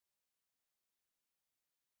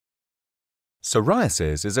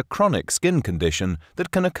Psoriasis is a chronic skin condition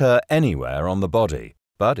that can occur anywhere on the body,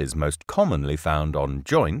 but is most commonly found on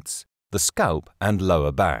joints, the scalp and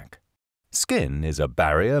lower back. Skin is a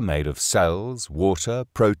barrier made of cells, water,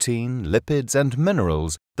 protein, lipids and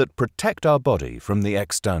minerals that protect our body from the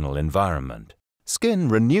external environment. Skin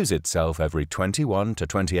renews itself every 21 to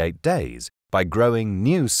 28 days by growing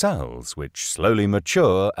new cells which slowly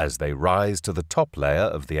mature as they rise to the top layer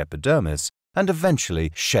of the epidermis and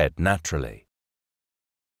eventually shed naturally.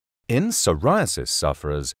 In psoriasis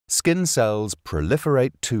sufferers, skin cells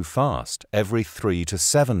proliferate too fast every 3 to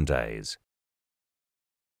 7 days.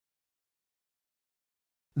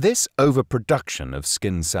 This overproduction of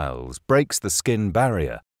skin cells breaks the skin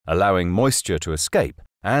barrier, allowing moisture to escape,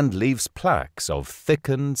 and leaves plaques of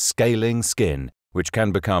thickened, scaling skin which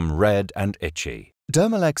can become red and itchy.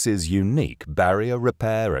 Dermalex's unique Barrier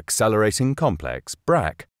Repair Accelerating Complex,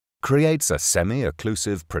 BRAC, creates a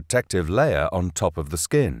semi-occlusive protective layer on top of the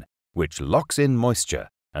skin, which locks in moisture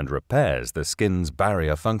and repairs the skin's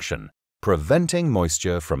barrier function, preventing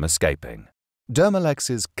moisture from escaping.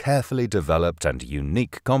 Dermalex's carefully developed and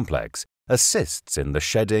unique complex assists in the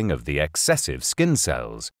shedding of the excessive skin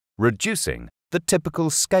cells, reducing the typical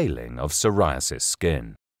scaling of psoriasis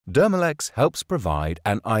skin. Dermalex helps provide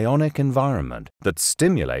an ionic environment that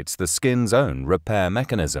stimulates the skin's own repair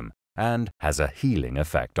mechanism and has a healing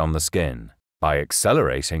effect on the skin. By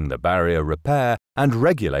accelerating the barrier repair and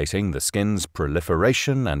regulating the skin's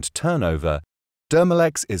proliferation and turnover,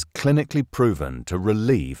 Dermalex is clinically proven to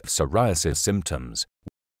relieve psoriasis symptoms